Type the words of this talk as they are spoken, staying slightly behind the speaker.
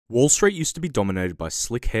Wall Street used to be dominated by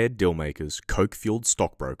slick-haired dealmakers, coke-fueled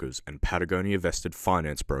stockbrokers, and Patagonia-vested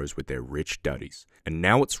finance bros with their rich daddies. And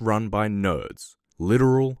now it's run by nerds.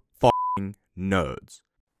 Literal f***ing nerds.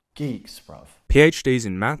 Geeks, bruv. PhDs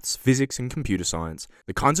in maths, physics, and computer science,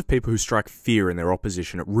 the kinds of people who strike fear in their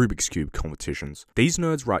opposition at Rubik's Cube competitions. These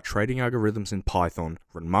nerds write trading algorithms in Python,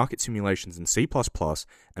 run market simulations in C++,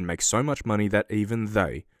 and make so much money that even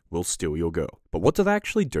they will steal your girl. But what do they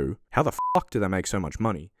actually do? How the fuck do they make so much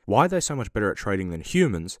money? Why are they so much better at trading than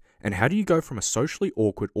humans? And how do you go from a socially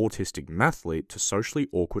awkward autistic mathlete to socially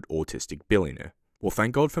awkward autistic billionaire? Well,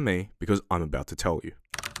 thank God for me, because I'm about to tell you.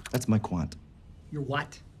 That's my quant. Your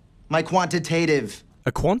what? My quantitative.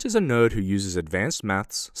 A quant is a nerd who uses advanced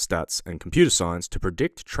maths, stats, and computer science to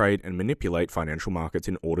predict, trade, and manipulate financial markets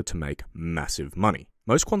in order to make massive money.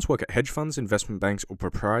 Most quants work at hedge funds, investment banks, or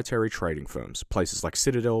proprietary trading firms, places like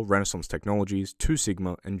Citadel, Renaissance Technologies, 2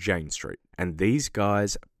 Sigma, and Jane Street. And these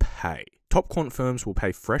guys pay. Top quant firms will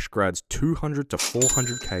pay fresh grads 200 to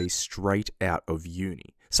 400k straight out of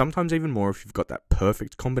uni. Sometimes even more if you've got that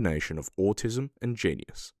perfect combination of autism and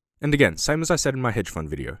genius. And again, same as I said in my hedge fund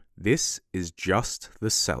video, this is just the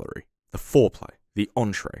salary, the foreplay, the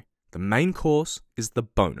entree. The main course is the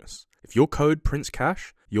bonus. If your code prints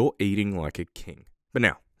cash, you're eating like a king. But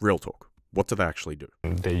now, real talk. What do they actually do?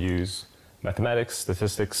 They use mathematics,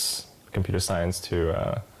 statistics, computer science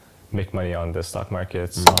to make money on the stock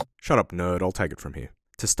markets. Shut up, nerd. I'll take it from here.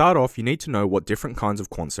 To start off, you need to know what different kinds of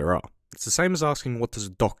quants there are. It's the same as asking, what does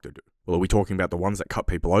a doctor do? Well, are we talking about the ones that cut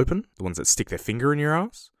people open? The ones that stick their finger in your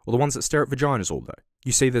ass? Or the ones that stare at vaginas all day?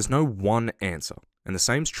 You see, there's no one answer. And the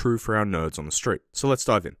same's true for our nerds on the street. So let's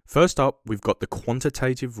dive in. First up, we've got the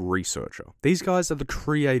quantitative researcher. These guys are the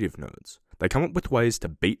creative nerds. They come up with ways to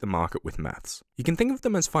beat the market with maths. You can think of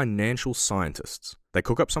them as financial scientists. They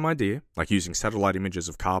cook up some idea, like using satellite images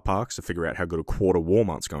of car parks to figure out how good a quarter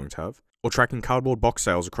Walmart's going to have, or tracking cardboard box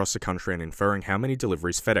sales across the country and inferring how many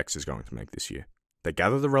deliveries FedEx is going to make this year. They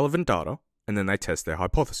gather the relevant data, and then they test their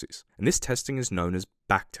hypotheses. And this testing is known as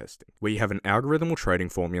backtesting, where you have an algorithm or trading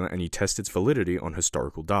formula and you test its validity on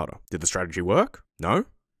historical data. Did the strategy work? No?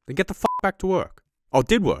 Then get the fuck back to work. Oh, it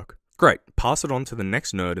did work. Great, pass it on to the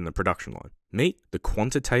next nerd in the production line. Meet the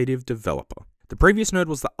quantitative developer. The previous nerd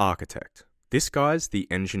was the architect. This guy's the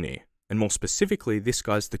engineer. And more specifically, this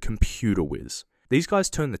guy's the computer whiz. These guys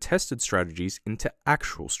turn the tested strategies into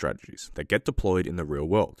actual strategies that get deployed in the real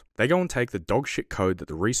world. They go and take the dog shit code that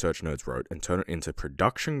the research nerds wrote and turn it into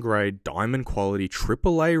production grade, diamond quality,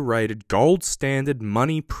 AAA rated, gold standard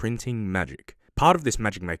money printing magic. Part of this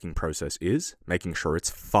magic making process is making sure it's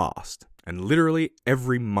fast. And literally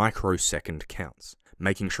every microsecond counts.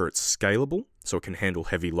 Making sure it's scalable so it can handle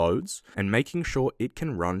heavy loads, and making sure it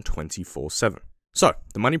can run 24/7. So,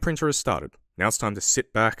 the money printer has started. Now it's time to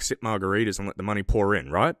sit back, sip margaritas, and let the money pour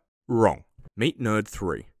in, right? Wrong. Meet Nerd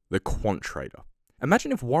 3, the quant trader.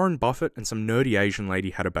 Imagine if Warren Buffett and some nerdy Asian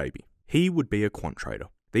lady had a baby. He would be a quant trader.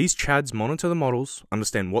 These chads monitor the models,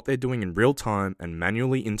 understand what they're doing in real time, and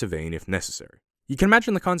manually intervene if necessary. You can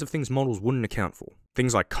imagine the kinds of things models wouldn't account for.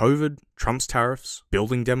 Things like COVID, Trump's tariffs,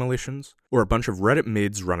 building demolitions, or a bunch of Reddit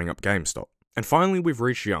mids running up GameStop. And finally, we've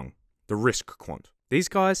reached Young, the risk quant. These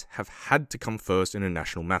guys have had to come first in a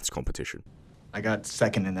national maths competition. I got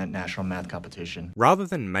second in that national math competition. Rather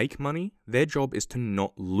than make money, their job is to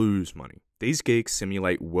not lose money. These geeks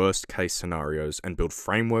simulate worst case scenarios and build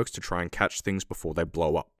frameworks to try and catch things before they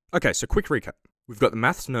blow up. Okay, so quick recap. We've got the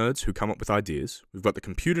maths nerds who come up with ideas, we've got the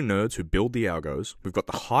computer nerds who build the algos, we've got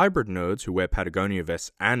the hybrid nerds who wear Patagonia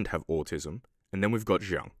vests and have autism, and then we've got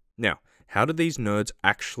Zhang. Now, how do these nerds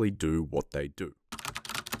actually do what they do?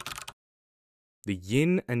 The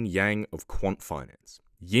yin and yang of quant finance.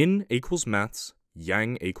 Yin equals maths,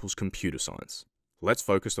 yang equals computer science. Let's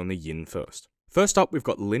focus on the yin first. First up, we've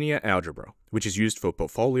got linear algebra, which is used for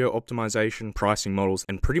portfolio optimization, pricing models,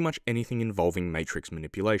 and pretty much anything involving matrix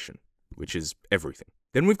manipulation, which is everything.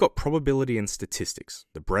 Then we've got probability and statistics,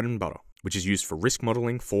 the bread and butter, which is used for risk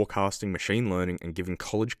modeling, forecasting, machine learning, and giving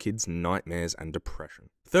college kids nightmares and depression.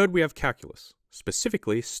 Third, we have calculus,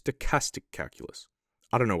 specifically stochastic calculus.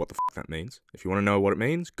 I don't know what the fuck that means. If you want to know what it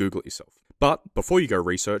means, Google it yourself. But before you go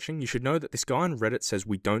researching, you should know that this guy on Reddit says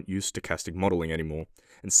we don't use stochastic modeling anymore.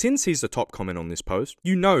 And since he's the top comment on this post,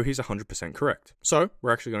 you know he's 100% correct. So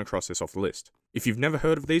we're actually going to cross this off the list. If you've never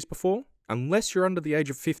heard of these before, unless you're under the age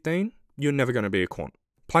of 15, you're never going to be a quant.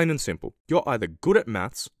 Plain and simple. You're either good at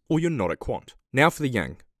maths or you're not at quant. Now for the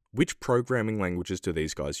yang. Which programming languages do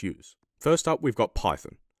these guys use? First up, we've got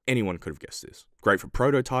Python. Anyone could have guessed this. Great for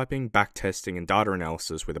prototyping, backtesting, and data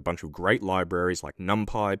analysis with a bunch of great libraries like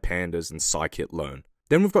NumPy, Pandas, and scikit-learn.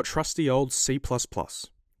 Then we've got trusty old C++.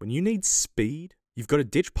 When you need speed, You've got to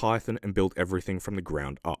ditch Python and build everything from the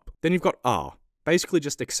ground up. Then you've got R, basically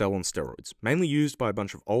just Excel on steroids, mainly used by a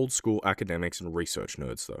bunch of old school academics and research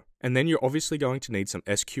nerds though. And then you're obviously going to need some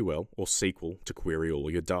SQL or SQL to query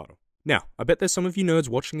all your data. Now, I bet there's some of you nerds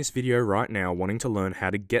watching this video right now wanting to learn how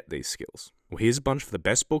to get these skills. Well, here's a bunch of the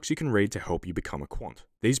best books you can read to help you become a quant.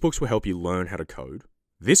 These books will help you learn how to code.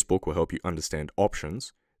 This book will help you understand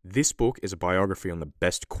options. This book is a biography on the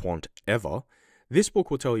best quant ever. This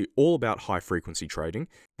book will tell you all about high-frequency trading.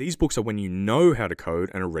 These books are when you know how to code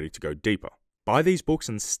and are ready to go deeper. Buy these books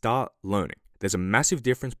and start learning. There's a massive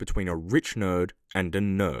difference between a rich nerd and a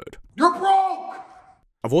nerd. You're broke!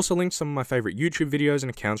 I've also linked some of my favorite YouTube videos and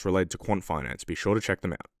accounts related to quant finance. Be sure to check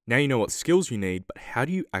them out. Now you know what skills you need, but how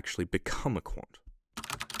do you actually become a quant?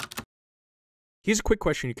 Here's a quick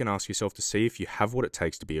question you can ask yourself to see if you have what it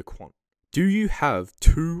takes to be a quant. Do you have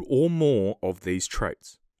 2 or more of these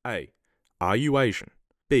traits? A. Are you Asian?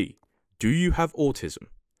 B. Do you have autism?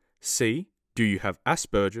 C. Do you have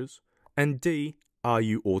Asperger's? And D. Are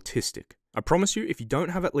you autistic? I promise you, if you don't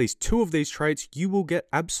have at least 2 of these traits, you will get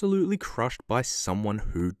absolutely crushed by someone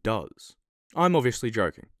who does. I'm obviously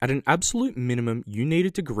joking. At an absolute minimum, you need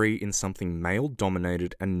a degree in something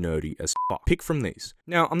male-dominated and nerdy as fuck. Pick from these.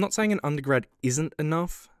 Now, I'm not saying an undergrad isn't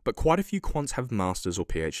enough, but quite a few quants have masters or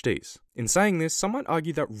PhDs. In saying this, some might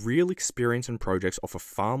argue that real experience and projects offer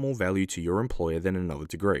far more value to your employer than another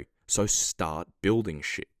degree. So start building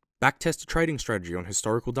shit. Backtest a trading strategy on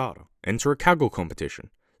historical data. Enter a Kaggle competition.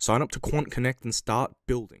 Sign up to Quant Connect and start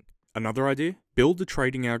building. Another idea? Build a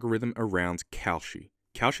trading algorithm around Kalshi.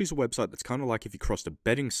 Kalshi is a website that's kind of like if you crossed a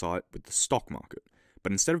betting site with the stock market.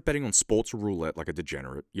 But instead of betting on sports or roulette like a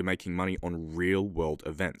degenerate, you're making money on real-world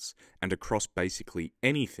events, and across basically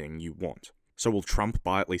anything you want. So will Trump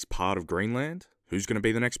buy at least part of Greenland? Who's going to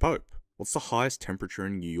be the next pope? What's the highest temperature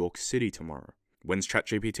in New York City tomorrow? When's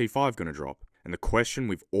ChatGPT 5 going to drop? And the question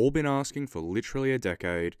we've all been asking for literally a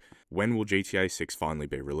decade, when will GTA 6 finally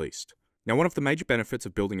be released? Now, one of the major benefits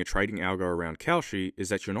of building a trading algo around Kalshi is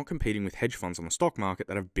that you're not competing with hedge funds on the stock market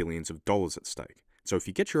that have billions of dollars at stake. So if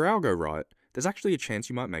you get your algo right, there's actually a chance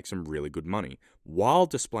you might make some really good money, while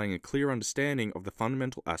displaying a clear understanding of the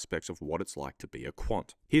fundamental aspects of what it's like to be a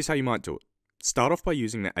quant. Here's how you might do it. Start off by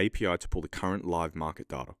using the API to pull the current live market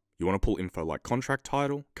data. You want to pull info like contract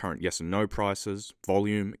title, current yes and no prices,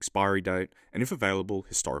 volume, expiry date, and if available,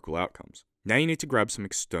 historical outcomes. Now you need to grab some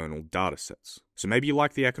external data sets. So maybe you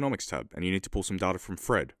like the economics tab and you need to pull some data from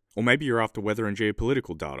Fred. Or maybe you're after weather and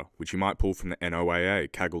geopolitical data, which you might pull from the NOAA,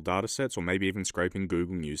 Kaggle datasets, or maybe even scraping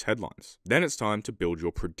Google News headlines. Then it's time to build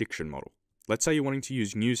your prediction model. Let's say you're wanting to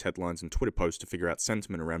use news headlines and Twitter posts to figure out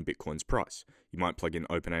sentiment around Bitcoin's price. You might plug in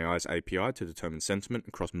OpenAI's API to determine sentiment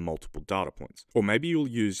across multiple data points. Or maybe you'll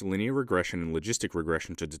use linear regression and logistic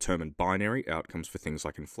regression to determine binary outcomes for things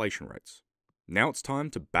like inflation rates. Now it's time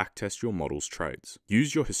to backtest your model's trades.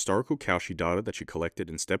 Use your historical Kalshi data that you collected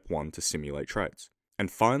in step 1 to simulate trades. And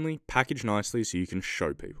finally, package nicely so you can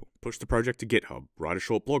show people. Push the project to GitHub, write a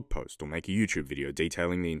short blog post, or make a YouTube video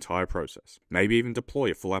detailing the entire process. Maybe even deploy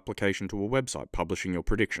a full application to a website publishing your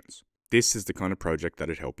predictions. This is the kind of project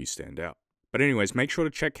that'd help you stand out. But anyways, make sure to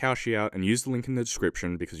check Kalshi out and use the link in the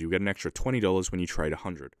description because you'll get an extra $20 when you trade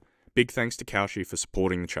 100. Big thanks to Kalshi for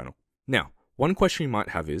supporting the channel. Now, one question you might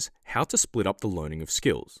have is how to split up the learning of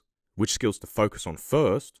skills. Which skills to focus on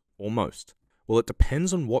first or most? Well, it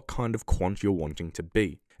depends on what kind of quant you're wanting to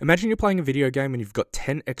be. Imagine you're playing a video game and you've got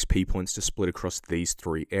 10 XP points to split across these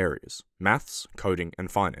 3 areas: maths, coding, and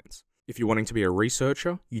finance. If you're wanting to be a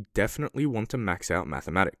researcher, you definitely want to max out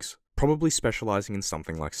mathematics, probably specializing in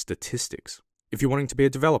something like statistics. If you're wanting to be a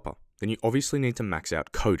developer, then you obviously need to max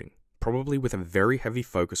out coding, probably with a very heavy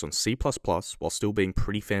focus on C++ while still being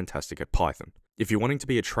pretty fantastic at Python. If you're wanting to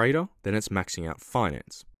be a trader, then it's maxing out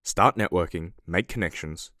finance. Start networking, make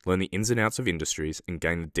connections, learn the ins and outs of industries, and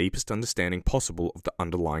gain the deepest understanding possible of the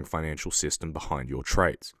underlying financial system behind your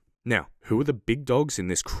trades. Now, who are the big dogs in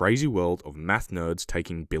this crazy world of math nerds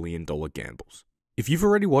taking billion-dollar gambles? If you've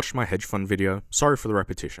already watched my hedge fund video, sorry for the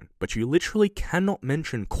repetition, but you literally cannot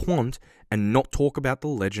mention Quant and not talk about the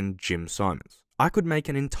legend Jim Simons. I could make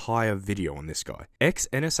an entire video on this guy.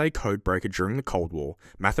 Ex-NSA codebreaker during the Cold War,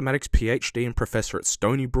 mathematics PhD and professor at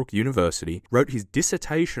Stony Brook University, wrote his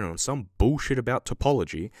dissertation on some bullshit about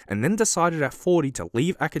topology, and then decided at 40 to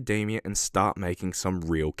leave academia and start making some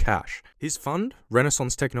real cash. His fund,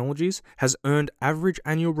 Renaissance Technologies, has earned average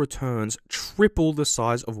annual returns triple the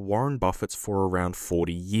size of Warren Buffett's for around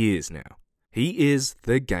 40 years now. He is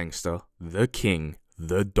the gangster, the king,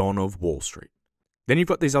 the Don of Wall Street. Then you've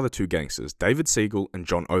got these other 2 gangsters, David Siegel and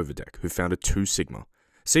John Overdeck, who founded 2 Sigma.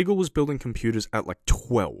 Siegel was building computers at like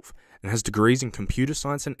 12, and has degrees in computer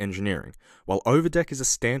science and engineering, while Overdeck is a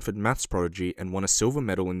Stanford maths prodigy and won a silver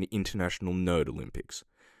medal in the International Nerd Olympics.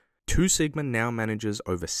 2 Sigma now manages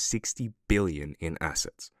over $60 billion in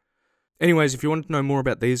assets. Anyways, if you want to know more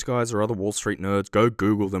about these guys or other Wall Street nerds, go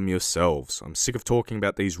Google them yourselves. I'm sick of talking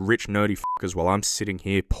about these rich nerdy fuckers while I'm sitting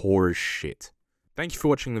here poor as shit. Thank you for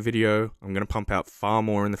watching the video. I'm going to pump out far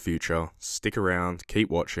more in the future. Stick around,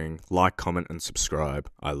 keep watching, like, comment, and subscribe.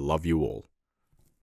 I love you all.